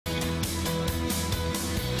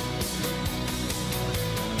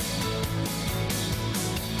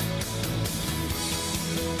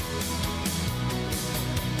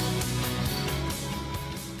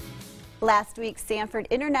Last week's Sanford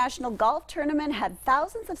International Golf Tournament had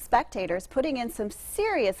thousands of spectators putting in some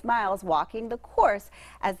serious miles walking the course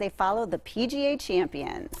as they followed the PGA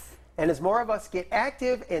champions. And as more of us get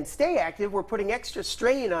active and stay active, we're putting extra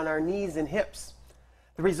strain on our knees and hips.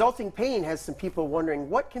 The resulting pain has some people wondering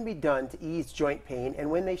what can be done to ease joint pain and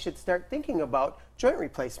when they should start thinking about joint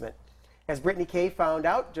replacement. As Brittany Kay found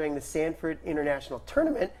out during the Sanford International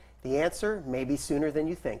Tournament, the answer may be sooner than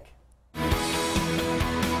you think.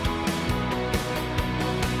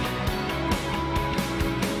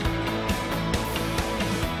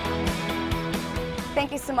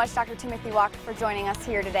 Thank you so much, Dr. Timothy Walker, for joining us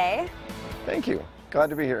here today. Thank you. Glad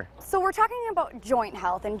to be here. So we're talking about joint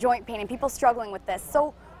health and joint pain and people struggling with this.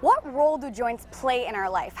 So what role do joints play in our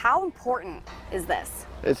life? How important is this?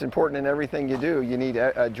 It's important in everything you do. You need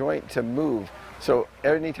a joint to move. So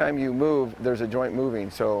anytime you move, there's a joint moving.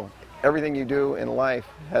 So everything you do in life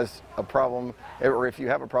has a problem, or if you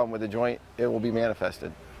have a problem with a joint, it will be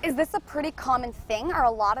manifested. Is this a pretty common thing? Are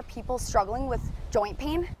a lot of people struggling with joint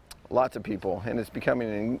pain? Lots of people, and it's becoming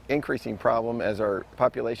an increasing problem as our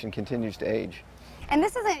population continues to age. And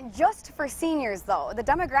this isn't just for seniors, though. The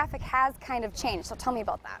demographic has kind of changed, so tell me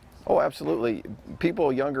about that. Oh, absolutely.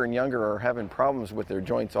 People younger and younger are having problems with their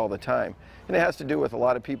joints all the time. And it has to do with a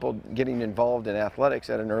lot of people getting involved in athletics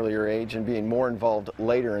at an earlier age and being more involved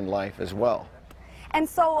later in life as well. And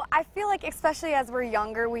so I feel like, especially as we're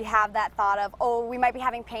younger, we have that thought of, oh, we might be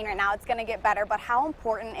having pain right now, it's going to get better. But how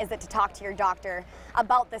important is it to talk to your doctor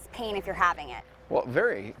about this pain if you're having it? Well,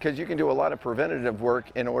 very, because you can do a lot of preventative work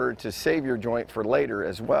in order to save your joint for later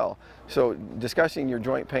as well. So discussing your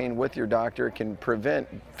joint pain with your doctor can prevent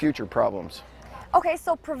future problems. Okay,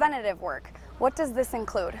 so preventative work. What does this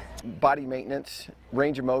include? Body maintenance,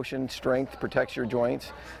 range of motion, strength protects your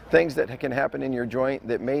joints. Things that can happen in your joint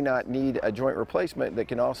that may not need a joint replacement that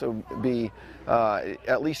can also be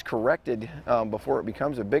at least corrected before it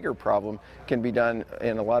becomes a bigger problem can be done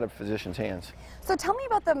in a lot of physicians' hands. So tell me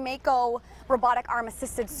about the Mako robotic arm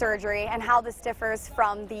assisted surgery and how this differs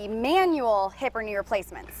from the manual hip or knee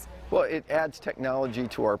replacements. Well, it adds technology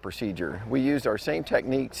to our procedure. We use our same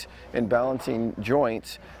techniques in balancing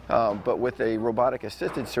joints, but with a robotic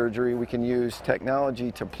assisted surgery, we can use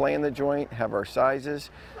technology to plan the joint, have our sizes,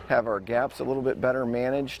 have our gaps a little bit better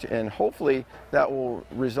managed, and hopefully that will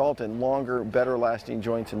result in longer, better lasting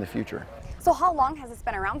joints in the future. So how long has this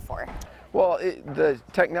been around for? Well, the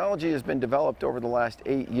technology has been developed over the last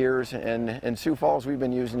 8 years, and in Sioux Falls we've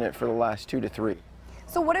been using it for the last 2 to 3.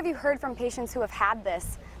 So what have you heard from patients who have had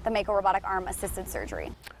this, the Mako robotic arm assisted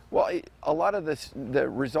surgery? Well, a lot of the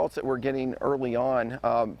results that we're getting early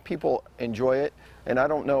on, people enjoy it, and I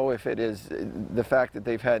don't know if it is the fact that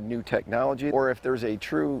they've had new technology or if there's a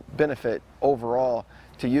true benefit overall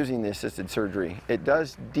to using the assisted surgery. It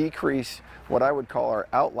does decrease what I would call our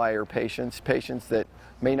outlier patients that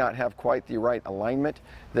may not have quite the right alignment,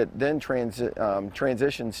 that then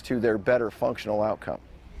transitions to their better functional outcome.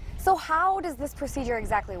 So how does this procedure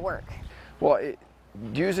exactly work? Well, it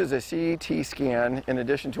uses a CT scan in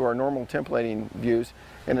addition to our normal templating views,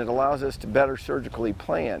 and it allows us to better surgically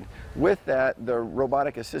plan. With that, the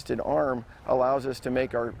robotic assisted arm allows us to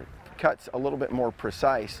make our cuts a little bit more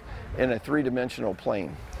precise in a three-dimensional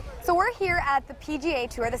plane. So we're here at the PGA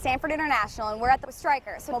Tour, the Sanford International, and we're at the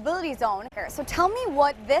Stryker, so mobility zone. So tell me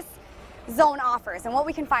what this zone offers and what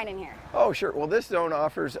we can find in here. Oh, sure. Well, this zone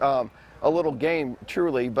offers a little game,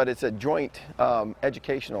 truly, but it's a joint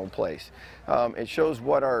educational place. It shows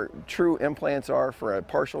what our true implants are for a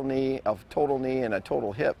partial knee, a total knee, and a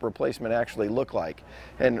total hip replacement actually look like,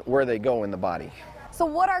 and where they go in the body. So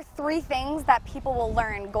what are 3 things that people will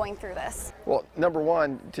learn going through this? Well, number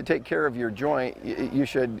one, to take care of your joint, you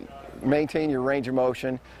should maintain your range of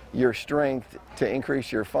motion, your strength to increase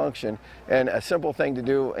your function, and a simple thing to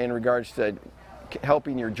do in regards to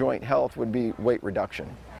helping your joint health would be weight reduction.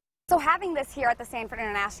 So having this here at the Sanford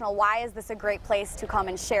International, why is this a great place to come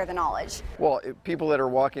and share the knowledge? Well, people that are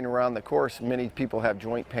walking around the course, many people have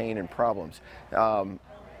joint pain and problems.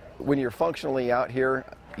 When you're functionally out here,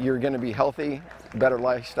 you're going to be healthy, better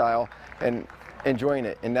lifestyle, and enjoying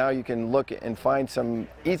it. And now you can look and find some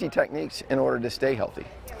easy techniques in order to stay healthy.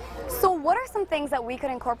 So what are some things that we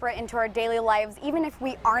could incorporate into our daily lives, even if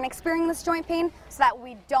we aren't experiencing this joint pain, so that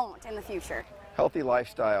we don't in the future? Healthy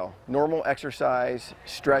lifestyle, normal exercise,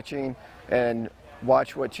 stretching, and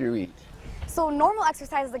watch what you eat. So normal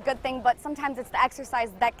exercise is a good thing, but sometimes it's the exercise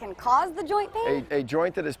that can cause the joint pain? A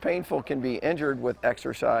joint that is painful can be injured with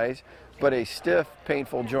exercise, but a stiff,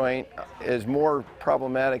 painful joint is more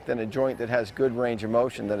problematic than a joint that has good range of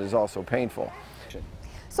motion that is also painful.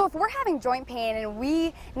 So if we're having joint pain and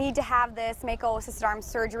we need to have this Mako-assisted arm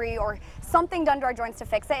surgery or something done to our joints to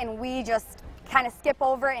fix it, and we just kind of skip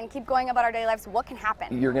over it and keep going about our daily lives, what can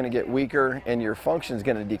happen? You're going to get weaker and your function is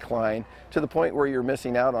going to decline to the point where you're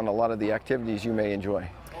missing out on a lot of the activities you may enjoy.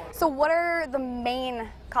 So what are the main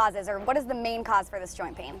causes, or what is the main cause for this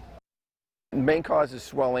joint pain? The main cause is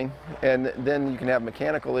swelling, and then you can have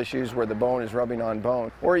mechanical issues where the bone is rubbing on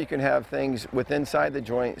bone, or you can have things inside the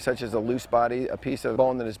joint such as a loose body, a piece of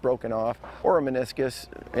bone that is broken off, or a meniscus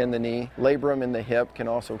in the knee. Labrum in the hip can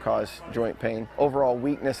also cause joint pain. Overall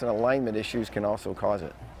weakness and alignment issues can also cause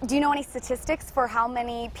it. Do you know any statistics for how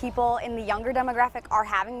many people in the younger demographic are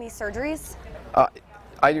having these surgeries?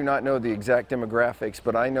 I do not know the exact demographics,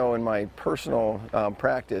 but I know in my personal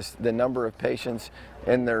practice the number of patients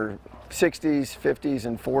in their 60s, 50s,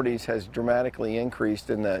 and 40s has dramatically increased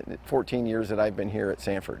in the 14 years that I've been here at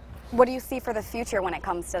Sanford. What do you see for the future when it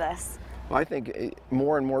comes to this? Well, I think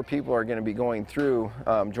more and more people are going to be going through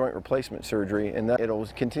joint replacement surgery, and that it'll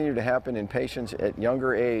continue to happen in patients at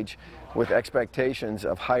younger age with expectations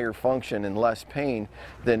of higher function and less pain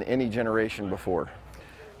than any generation before.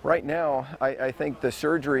 Right now, I think the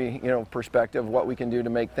surgery, perspective, what we can do to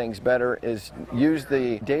make things better is use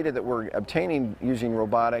the data that we're obtaining using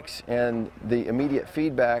robotics and the immediate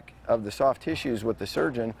feedback of the soft tissues with the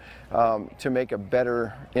surgeon to make a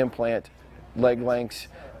better implant, leg lengths,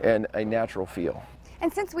 and a natural feel.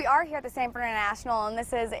 And since we are here at the Sanford International and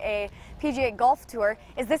this is a PGA golf tour,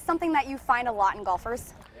 is this something that you find a lot in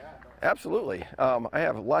golfers? Absolutely. I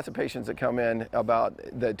have lots of patients that come in about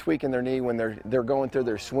the tweak in their knee when they're going through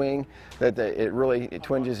their swing, that it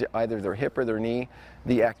twinges either their hip or their knee.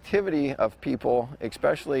 The activity of people,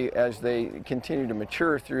 especially as they continue to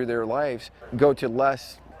mature through their lives, go to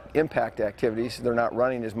less impact activities. They're not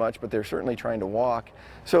running as much, but they're certainly trying to walk.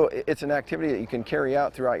 So it's an activity that you can carry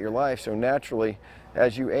out throughout your life. So naturally,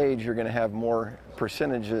 as you age, you're going to have more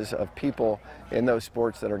percentages of people in those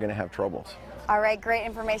sports that are going to have troubles. All right, great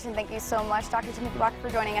information. Thank you so much, Dr. Timothy Walker, for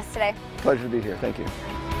joining us today. Pleasure to be here. Thank you.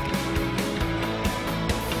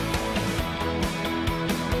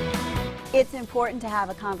 It's important to have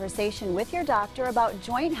a conversation with your doctor about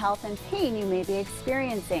joint health and pain you may be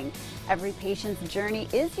experiencing. Every patient's journey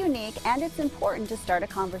is unique, and it's important to start a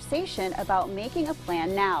conversation about making a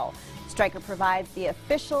plan now. Stryker provides the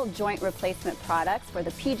official joint replacement products for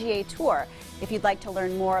the PGA Tour. If you'd like to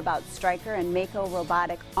learn more about Stryker and Mako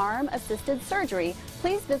robotic arm-assisted surgery,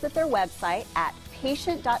 please visit their website at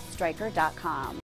patient.stryker.com.